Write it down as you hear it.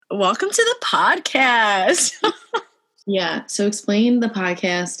welcome to the podcast. Yeah, so explain the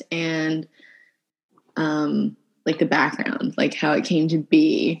podcast and like the background, like how it came to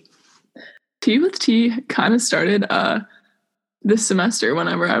be. Tea with Tea kind of started this semester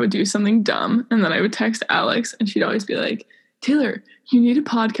whenever I would do something dumb, and then I would text Alex and she'd always be like, Taylor, you need a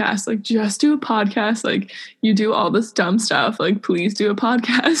podcast. Like, just do a podcast. Like, you do all this dumb stuff. Like, please do a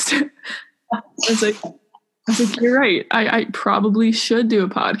podcast. I was like, you're right. I probably should do a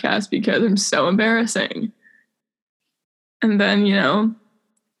podcast because I'm so embarrassing. And then,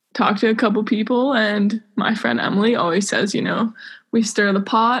 talk to a couple people, and my friend Emily always says, we stir the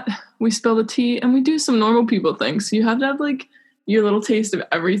pot, we spill the tea, and we do some normal people things. So you have to have like your little taste of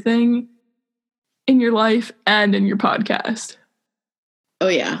everything in your life and in your podcast. Oh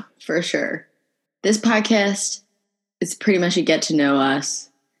yeah, for sure. This podcast is pretty much a get to know us,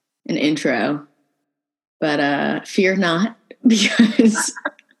 an intro, but fear not, because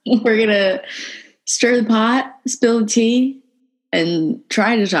we're gonna stir the pot, spill the tea, and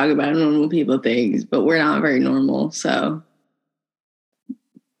try to talk about normal people things, but we're not very normal, so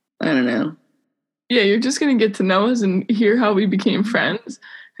I don't know. Yeah, you're just going to get to know us and hear how we became friends,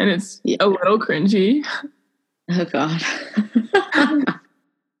 and it's a little cringy. Oh, God.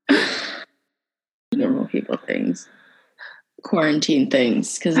 Normal people things. Quarantine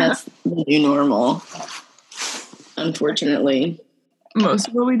things, because that's the new normal, unfortunately. Most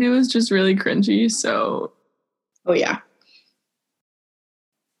of what we do is just really cringy, so... Oh, yeah.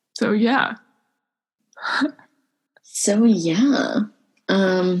 So, yeah.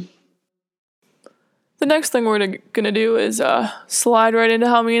 The next thing we're going to do is slide right into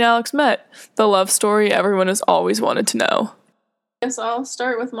how me and Alex met. The love story everyone has always wanted to know. I guess I'll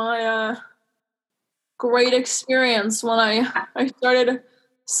start with my great experience when I started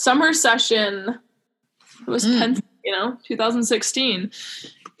summer session. It was 2016.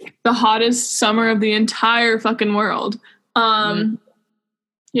 The hottest summer of the entire fucking world. I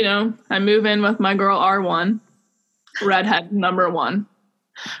move in with my girl R1, redhead number 1,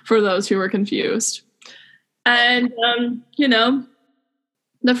 for those who were confused. And,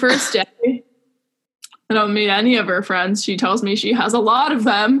 the first day, I don't meet any of her friends. She tells me she has a lot of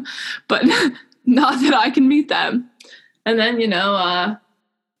them, but not that I can meet them. And then,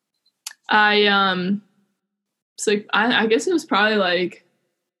 it's like, I guess it was probably like,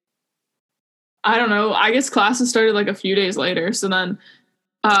 I don't know, I guess classes started like a few days later. So then,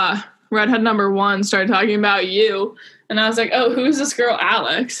 redhead number 1 started talking about you. And I was like, oh, who's this girl,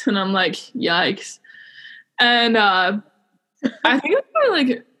 Alex? And I'm like, yikes. And I think it was probably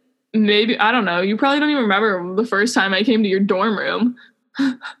like, maybe, I don't know, you probably don't even remember the first time I came to your dorm room.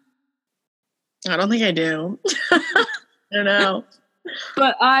 I don't think I do. I don't know.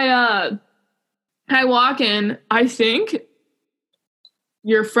 But I walk in, I think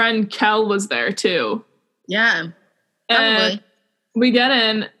your friend Kel was there too. Yeah. And Probably. We get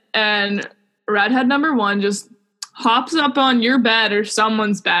in, and redhead number 1 just hops up on your bed or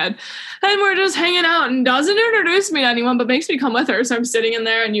someone's bed, and we're just hanging out, and doesn't introduce me to anyone but makes me come with her. So I'm sitting in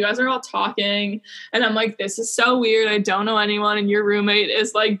there and you guys are all talking, and I'm like, this is so weird, I don't know anyone, and your roommate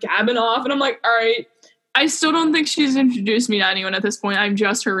is like gabbing off, and I'm like, all right, I still don't think she's introduced me to anyone at this point, I'm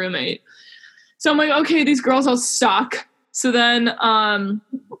just her roommate. So I'm like, okay, these girls all suck. So then I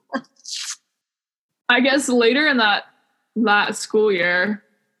guess later in that school year,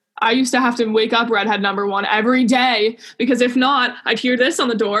 I used to have to wake up redhead number 1 every day, because if not, I'd hear this on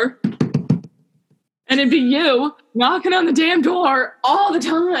the door, and it'd be you knocking on the damn door all the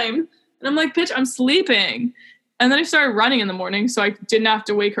time. And I'm like, bitch, I'm sleeping. And then I started running in the morning, so I didn't have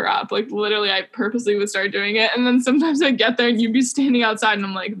to wake her up. Like, literally, I purposely would start doing it. And then sometimes I'd get there and you'd be standing outside, and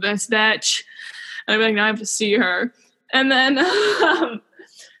I'm like, this bitch. And I'd be like, now I have to see her. And then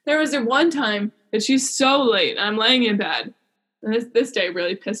there was one time that she's so late, and I'm laying in bed. And this day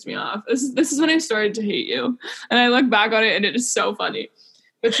really pissed me off. This is when I started to hate you. And I look back on it, and it is so funny.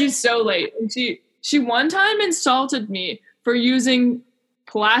 But she's so late. And she one time insulted me for using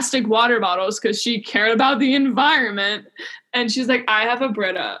plastic water bottles because she cared about the environment. And she's like, I have a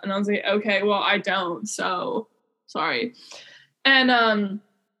Brita. And I was like, okay, well, I don't. So sorry. And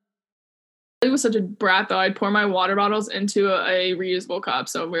it was such a brat, though. I'd pour my water bottles into a reusable cup,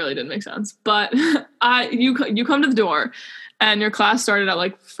 so it really didn't make sense. But you come to the door, and your class started at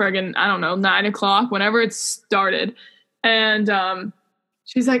like friggin', I don't know, 9 o'clock, whenever it started. And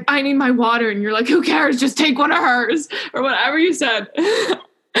she's like, I need my water. And you're like, who cares? Just take one of hers, or whatever you said.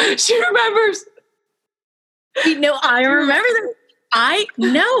 She remembers. No, I remember that. I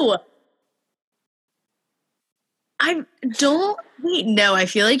know. I don't. Wait, no, I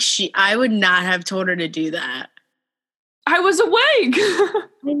feel like I would not have told her to do that. I was awake.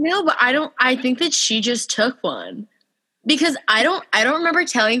 I know, but I think that she just took one. Because I don't remember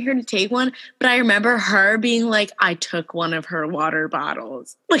telling her to take one, but I remember her being like, I took one of her water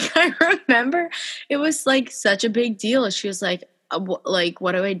bottles. Like, I remember it was like such a big deal. She was like,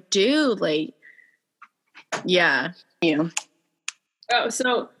 what do I do? Like, yeah. Yeah. Oh,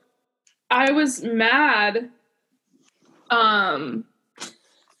 so I was mad. I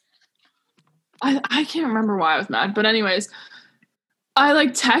can't remember why I was mad, but anyways, I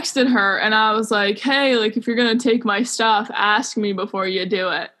like texted her and I was like, hey, like if you're gonna take my stuff, ask me before you do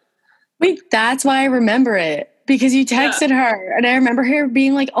it. Wait, that's why I remember it. Because you texted her. And I remember her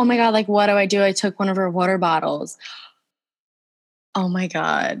being like, oh my God, like what do? I took one of her water bottles. Oh my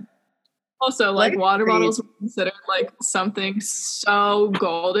God. Also, like water bottles were considered like something so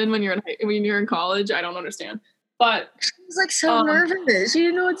golden when you're in college. I don't understand. But she was like so nervous. She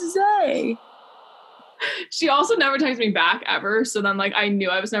didn't know what to say. She also never texted me back ever. So then like I knew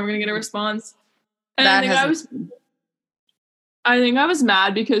I was never gonna get a response. And I think I was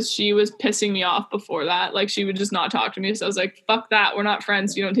mad because she was pissing me off before that. Like she would just not talk to me. So I was like, fuck that. We're not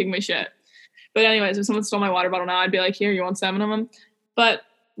friends. You don't take my shit. But anyways, if someone stole my water bottle now, I'd be like, here, you want 7 of them? But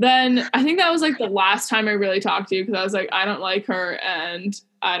then I think that was like the last time I really talked to you because I was like, I don't like her and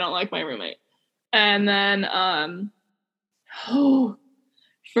I don't like my roommate. And then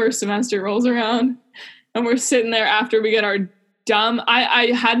first semester rolls around and we're sitting there after we get our dumb. I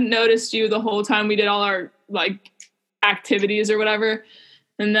hadn't noticed you the whole time we did all our like activities or whatever.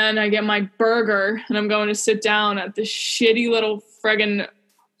 And then I get my burger and I'm going to sit down at this shitty little friggin'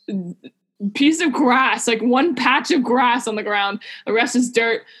 piece of grass, like one patch of grass on the ground. The rest is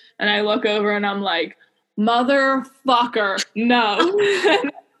dirt. And I look over and I'm like, motherfucker, no.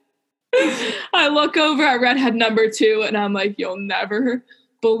 I look over at redhead number 2 and I'm like, you'll never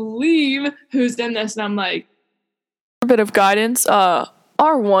believe who's in this. And I'm like, a bit of guidance.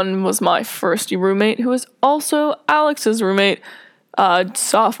 R1 was my first roommate, who was also Alex's roommate,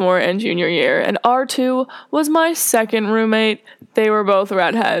 sophomore and junior year. And R2 was my second roommate. They were both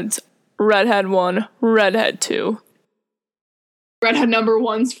redheads. Redhead 1, redhead 2. Redhead number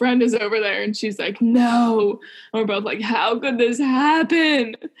 1's friend is over there and she's like, no. And we're both like, how could this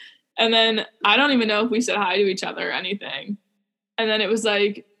happen? And then I don't even know if we said hi to each other or anything. And then it was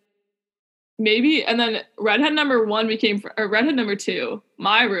like, maybe, and then redhead number 1 became, or redhead number 2,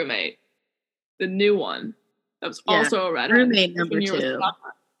 my roommate, the new one, that was also a redhead. Roommate number 2.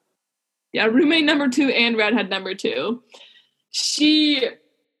 Yeah, roommate number 2 and redhead number 2. She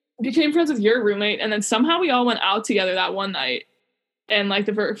became friends with your roommate, and then somehow we all went out together that one night in like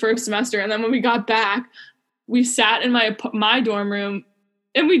the first semester. And then when we got back, we sat in my dorm room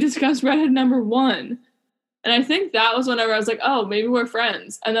and we discussed redhead number 1. And I think that was whenever I was like, oh, maybe we're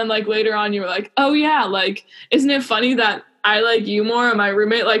friends. And then like later on you were like, oh yeah, like, isn't it funny that I like you more and my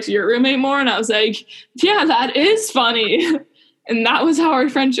roommate likes your roommate more? And I was like, yeah, that is funny. And that was how our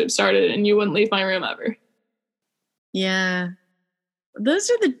friendship started, and you wouldn't leave my room ever. Yeah.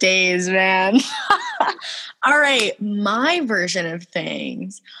 Those are the days, man. All right, my version of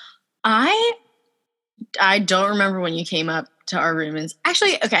things. I don't remember when you came up to our room.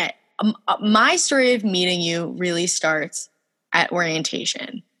 Actually, okay, my story of meeting you really starts at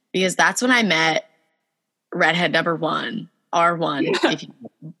orientation because that's when I met redhead number 1, R1. Yeah. If you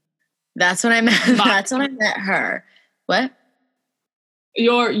know. That's when I met. That's when I met her. What?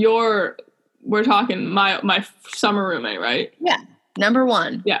 We're talking my summer roommate, right? Yeah. Number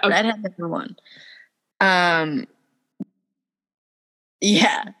 1. Yeah. Okay. Redhead number 1.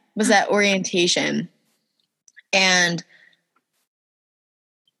 Yeah. Was at orientation. And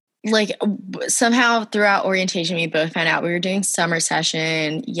like somehow throughout orientation, we both found out we were doing summer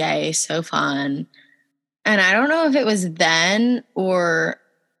session. Yay. So fun. And I don't know if it was then or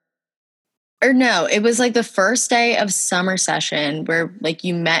no, it was like the first day of summer session where like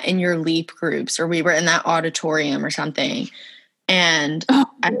you met in your LEAP groups or we were in that auditorium or something. And I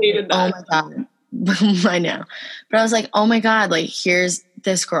hated that. Oh my God. I know. But I was like, oh my God, like here's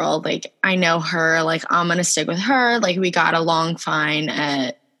this girl. Like I know her. Like I'm going to stick with her. Like we got along fine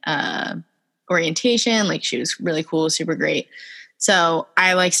at orientation. Like she was really cool, super great. So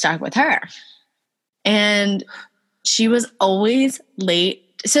I like stuck with her. And she was always late.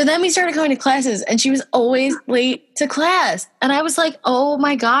 So then we started going to classes and she was always late to class. And I was like, oh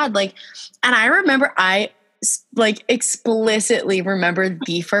my God. Like, and I remember I like explicitly remember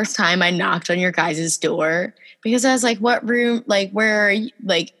the first time I knocked on your guys' door because I was like, what room, like, where are you?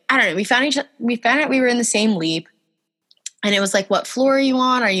 Like, I don't know. We found out we were in the same LEAP and it was like, what floor are you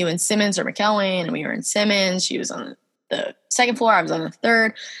on? Are you in Simmons or McElwain? And we were in Simmons. She was on the second floor. I was on the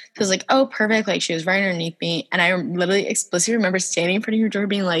third. So I was like, oh, perfect. Like she was right underneath me. And I literally explicitly remember standing in front of your door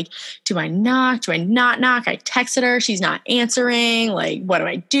being like, do I knock? Do I not knock? I texted her. She's not answering. Like, what do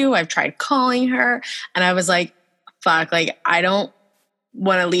I do? I've tried calling her. And I was like, fuck, like I don't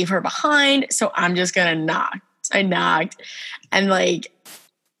want to leave her behind. So I'm just going to knock. So I knocked. And like,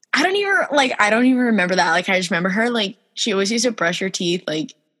 I don't even remember that. Like, I just remember her, like, she always used to brush her teeth.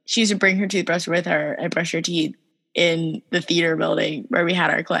 Like, she used to bring her toothbrush with her and brush her teeth in the theater building where we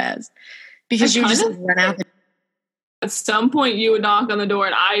had our class. Because she would just run out. At some point, you would knock on the door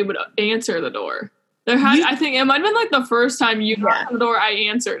and I would answer the door. I think it might have been like the first time you knocked on the door, I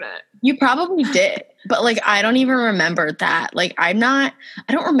answered it. You probably did. But, like, I don't even remember that. Like, I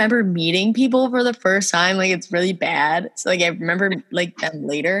don't remember meeting people for the first time. Like, it's really bad. So, like, I remember, like, them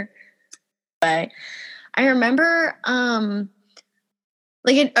later. But I remember, so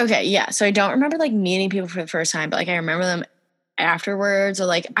I don't remember, like, meeting people for the first time. But, like, I remember them afterwards. Or,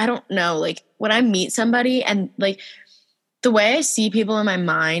 like, I don't know. Like, when I meet somebody and, like, the way I see people in my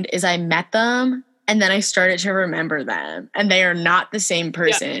mind is I met them and then I started to remember them. And they are not the same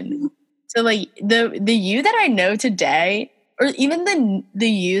person. Yeah. So, like, the you that I know today, or even the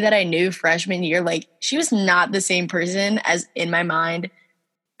you that I knew freshman year, like, she was not the same person as in my mind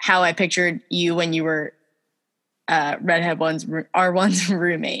how I pictured you when you were R1's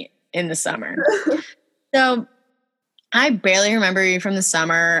roommate in the summer. So, I barely remember you from the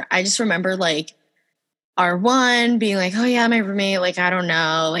summer. I just remember, like, R1 being like, oh yeah, my roommate, like, I don't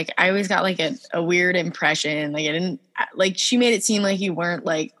know. Like, I always got like a weird impression. Like, I didn't, like, she made it seem like you weren't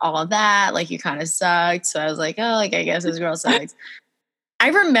like all of that. Like, you kind of sucked. So I was like, oh, like, I guess this girl sucks. I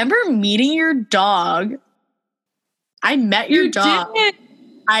remember meeting your dog. I met your dog.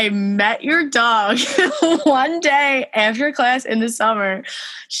 I met your dog one day after class in the summer.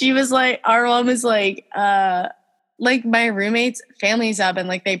 She was like, R1 was like my roommate's family's up and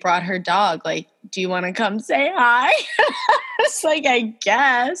like they brought her dog. Like, do you want to come say hi? It's like, I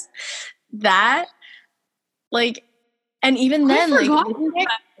guess that, like, and even then, like,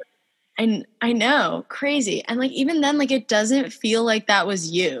 and I know, crazy. And like, even then, like, it doesn't feel like that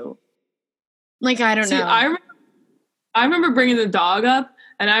was you. Like, I don't know. I remember bringing the dog up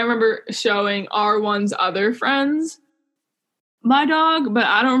and I remember showing R1's other friends my dog, but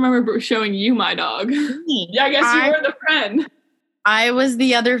I don't remember showing you my dog. Yeah, I guess you were the friend. I was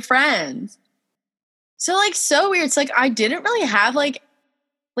the other friend. So, like, so weird. It's like I didn't really have like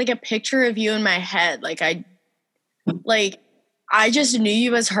a picture of you in my head. Like, I just knew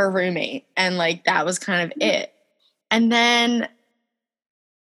you as her roommate, and like that was kind of it. And then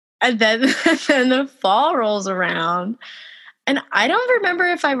the fall rolls around, and I don't remember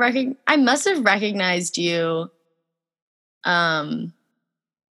if I must have recognized you. When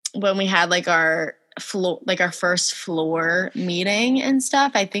we had like our first floor meeting and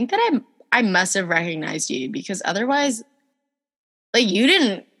stuff, I think that I must have recognized you, because otherwise, like, you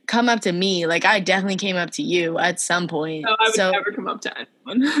didn't come up to me. Like, I definitely came up to you at some point. No, I would never come up to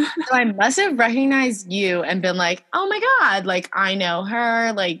anyone. So I must have recognized you and been like, oh my God, like, I know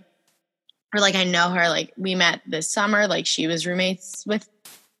her, like, or like, I know her, like, we met this summer, like, she was roommates with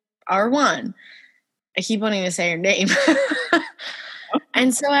R1. I keep wanting to say her name.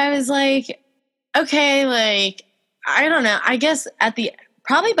 And so I was like, okay, like, I don't know. I guess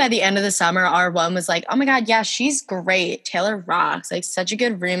probably by the end of the summer, R1 was like, oh my God, yeah, she's great. Taylor rocks. Like, such a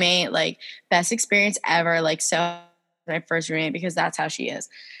good roommate. Like, best experience ever. Like, so my first roommate, because that's how she is.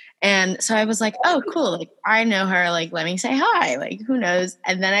 And so I was like, oh, cool. Like, I know her. Like, let me say hi. Like, who knows?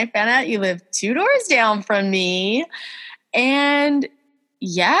 And then I found out you live 2 doors down from me. And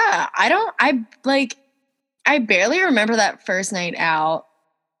yeah, I barely remember that first night out,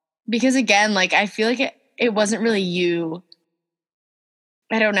 because again, like, I feel like it wasn't really you.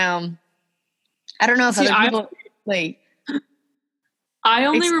 I don't know if other people like. I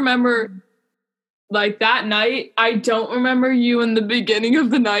only remember like that night. I don't remember you in the beginning of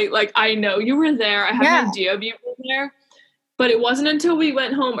the night. Like, I know you were there. I had an idea of you were there, but it wasn't until we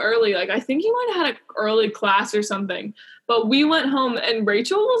went home early. Like, I think you might have had an early class or something. But we went home and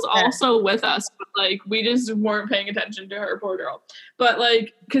Rachel was also with us. But, like, we just weren't paying attention to her, poor girl. But,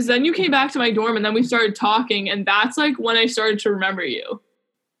 like, because then you came back to my dorm and then we started talking. And that's, like, when I started to remember you.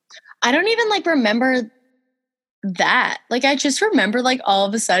 I don't even, like, remember that. Like, I just remember, like, all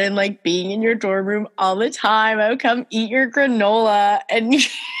of a sudden, like, being in your dorm room all the time. I would come eat your granola and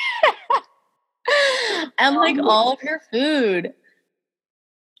and, like, all of your food.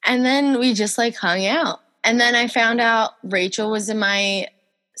 And then we just, like, hung out. And then I found out Rachel was in my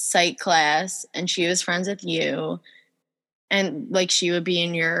psych class and she was friends with you. And, like, she would be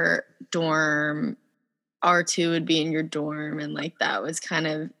in your dorm R2 would be in your dorm, and like that was kind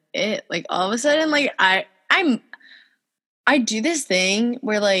of it. Like all of a sudden, like I do this thing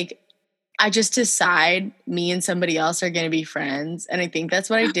where like I just decide me and somebody else are going to be friends. And I think that's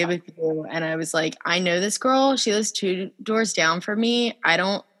what I did with you. And I was like, I know this girl. She lives 2 doors down from me. I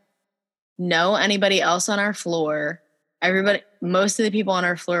don't know anybody else on our floor. Most of the people on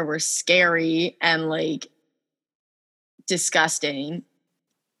our floor were scary and like disgusting.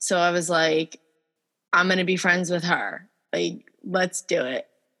 So I was like, I'm going to be friends with her. Like, let's do it.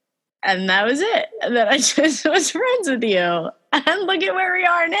 And that was it. And then I just was friends with you. And look at where we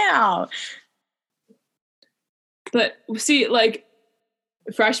are now. But see, like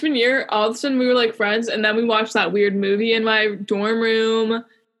freshman year, all of a sudden we were like friends, and then we watched that weird movie in my dorm room.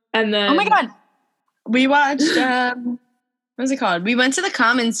 And then oh my god, we watched what was it called? We went to the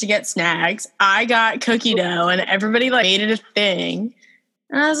Commons to get snacks. I got cookie dough, and everybody like made it a thing.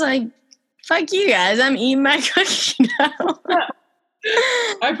 And I was like, "Fuck you guys! I'm eating my cookie dough."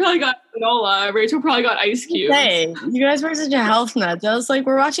 I probably got granola. Rachel probably got ice cubes. Hey, you guys were such a health nut. I was like,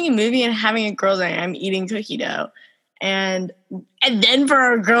 we're watching a movie and having a girls' night. I'm eating cookie dough. And then for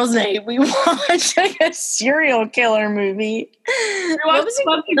our girls' night, we watched like a serial killer movie. What was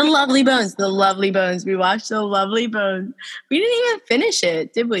it? The Lovely Bones. The Lovely Bones. We watched The Lovely Bones. We didn't even finish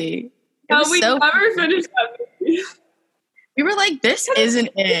it, did we? No, we never finished that movie. We were like, this isn't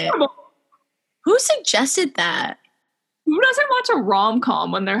it. Who suggested that? Who doesn't watch a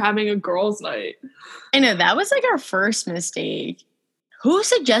rom-com when they're having a girls' night? I know, that was like our first mistake. Who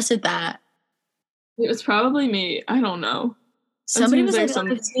suggested that? It was probably me. I don't know. Somebody was like,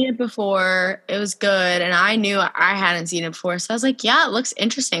 I've seen it before. It was good. And I knew I hadn't seen it before. So I was like, yeah, it looks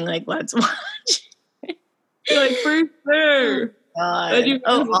interesting. Like, let's watch it. Like, for sure. All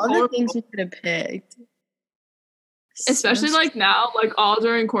the things we could have picked. Especially like now, like all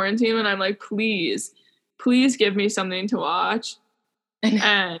during quarantine, when I'm like, please give me something to watch.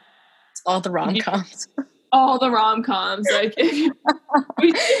 And it's all the rom-coms. All the rom-coms. Like, if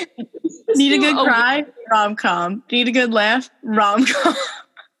need a good cry? Rom-com. Need a good laugh? Rom-com.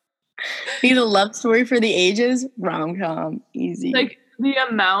 Need a love story for the ages? Rom-com. Easy. Like, the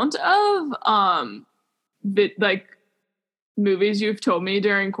amount of like movies you've told me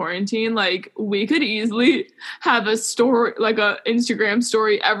during quarantine, like we could easily have a story, like a Instagram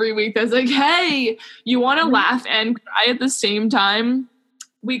story every week that's like, hey, you want to laugh and cry at the same time?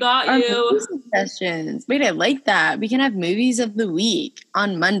 We got you. Suggestions. Wait, I like that. We can have movies of the week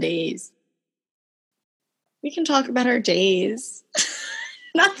on Mondays. We can talk about our days.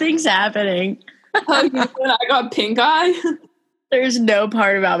 Nothing's happening. I got pink eye. There's no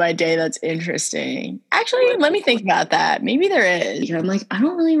part about my day that's interesting. Actually, let me think about that. Maybe there is. I'm like, I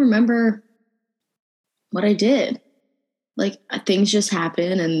don't really remember what I did. Like, things just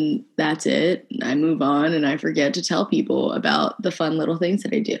happen and that's it. I move on and I forget to tell people about the fun little things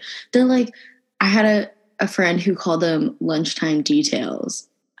that I do. They're like, I had a friend who called them lunchtime details,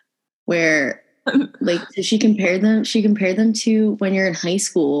 where like she compared them to when you're in high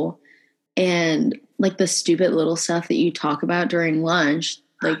school and like the stupid little stuff that you talk about during lunch,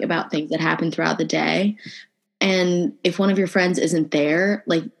 like about things that happen throughout the day. And if one of your friends isn't there,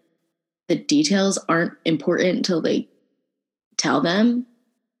 like the details aren't important to like tell them.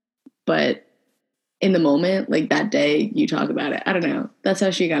 But in the moment, like that day, you talk about it. I don't know. That's how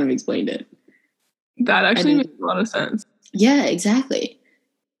she kind of explained it. That actually makes a lot of sense. Yeah, exactly.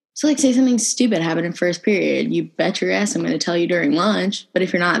 So like say something stupid happened in first period. You bet your ass I'm going to tell you during lunch. But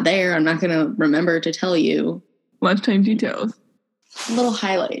if you're not there, I'm not going to remember to tell you. Lunchtime details. Little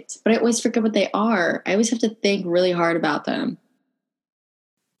highlights. But I always forget what they are. I always have to think really hard about them.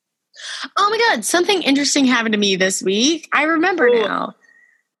 Oh my God, something interesting happened to me this week. I remember now.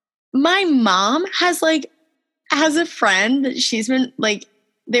 My mom has a friend that she's been like,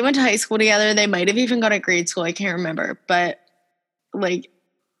 they went to high school together. They might have even gone to grade school. I can't remember. But like,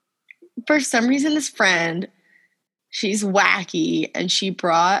 for some reason, this friend, she's wacky, and she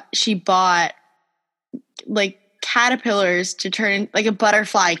bought like caterpillars to turn like a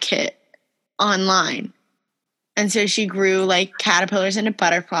butterfly kit online. And so she grew like caterpillars into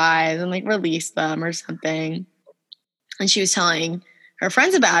butterflies and like released them or something. And she was telling her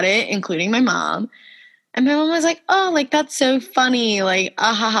friends about it, including my mom. And my mom was like, oh, like, that's so funny. Like,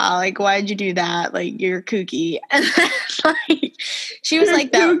 ahaha, like, why'd you do that? Like, you're kooky. And then, like, she was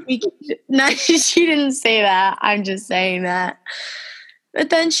like, no, she didn't say that. I'm just saying that. But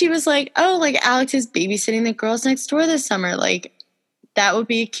then she was like, oh, like, Alex is babysitting the girls next door this summer. Like, that would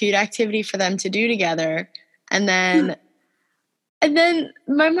be a cute activity for them to do together. And then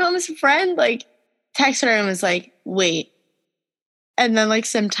my mom's friend, like, texted her and was like, wait. And then, like,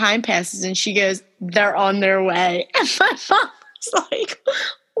 some time passes and she goes, they're on their way. And my mom was like,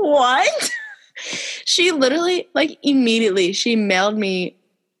 what? She literally, like, immediately, she mailed me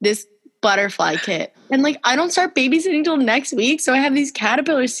this butterfly kit. And, like, I don't start babysitting till next week, so I have these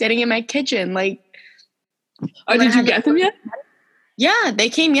caterpillars sitting in my kitchen. Like, Oh, did you get them yet? yeah, they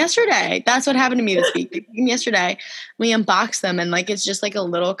came yesterday. That's what happened to me this week. They came yesterday. We unboxed them, and, like, it's just, like, a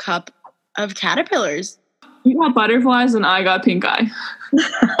little cup of caterpillars. You got butterflies, and I got pink eye.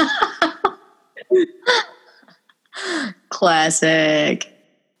 Classic.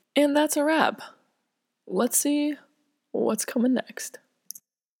 And that's a wrap. Let's see what's coming next.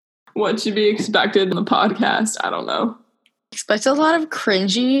 What should be expected in the podcast? I don't know. Expect a lot of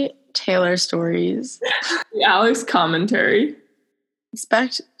cringy Taylor stories. The Alex commentary.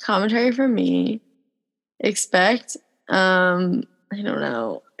 Expect commentary from me. Expect, I don't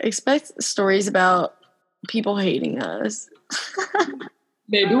know. Expect stories about people hating us.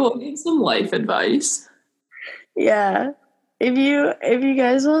 Maybe we'll need some life advice. Yeah. If you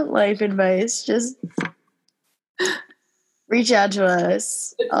guys want life advice, just reach out to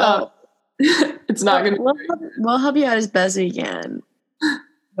us. It's not going to. We'll help you out as best we can.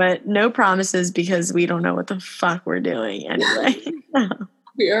 But no promises because we don't know what the fuck we're doing anyway.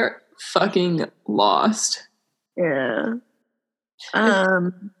 We are fucking lost. Yeah.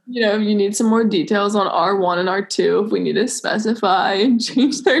 You know, if you need some more details on R1 and R2, if we need to specify and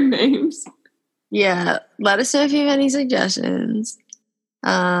change their names. Yeah. Let us know if you have any suggestions.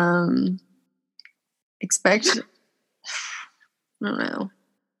 Expect, I don't know.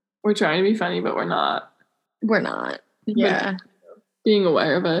 We're trying to be funny, but we're not. We're not. Yeah. But being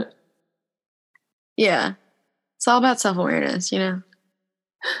aware of it. Yeah. It's all about self-awareness, you know?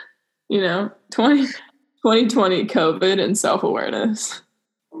 You know, 2020 COVID and self-awareness.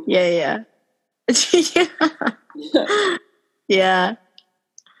 Yeah. Yeah.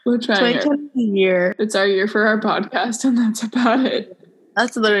 We're trying. 2020 is a year. It's our year for our podcast, and that's about it.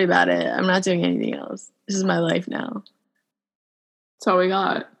 That's literally about it. I'm not doing anything else. This is my life now. That's all we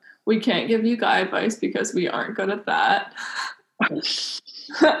got. We can't give you guy advice because we aren't good at that. I'm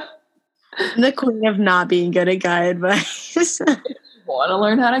the queen of not being good at guy advice. If you want to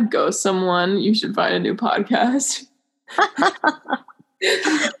learn how to ghost someone, you should find a new podcast.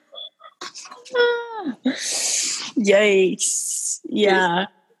 Yikes. Yeah.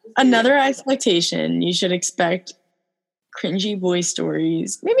 Another expectation. You should expect cringy boy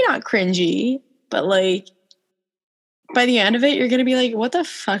stories. Maybe not cringy, but like by the end of it, you're going to be like, what the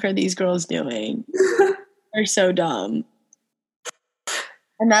fuck are these girls doing? They're so dumb.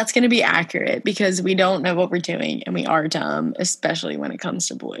 And that's going to be accurate because we don't know what we're doing and we are dumb, especially when it comes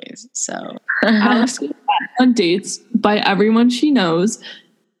to boys. So Alex gets on dates by everyone she knows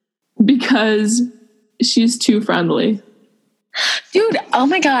because she's too friendly. Dude, oh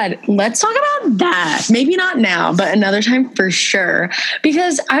my God, let's talk about that. Maybe not now, but another time for sure.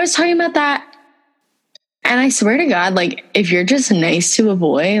 Because I was talking about that and I swear to God, like if you're just nice to a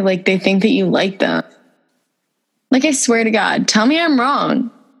boy, like they think that you like them. Like I swear to God, tell me I'm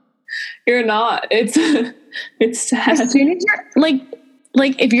wrong. You're not. It's sad. As soon as you're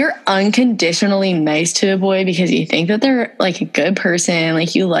like if you're unconditionally nice to a boy because you think that they're like a good person,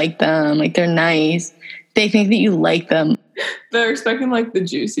 like you like them, like they're nice, they think that you like them. They're expecting like the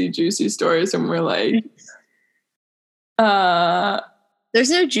juicy stories, and we're like, there's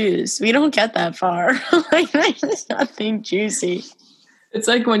no juice. We don't get that far. Like there's nothing juicy. It's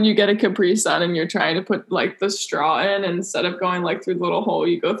like when you get a Capri Sun and you're trying to put like the straw in, and instead of going like through the little hole,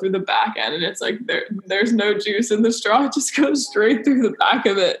 you go through the back end, and it's like there's no juice in the straw. It just goes straight through the back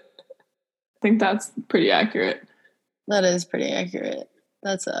of it. I think that's pretty accurate. That is pretty accurate.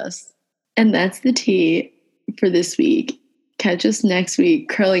 That's us. And that's the tea for this week. Catch us next week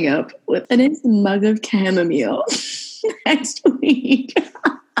curling up with a nice mug of chamomile next week.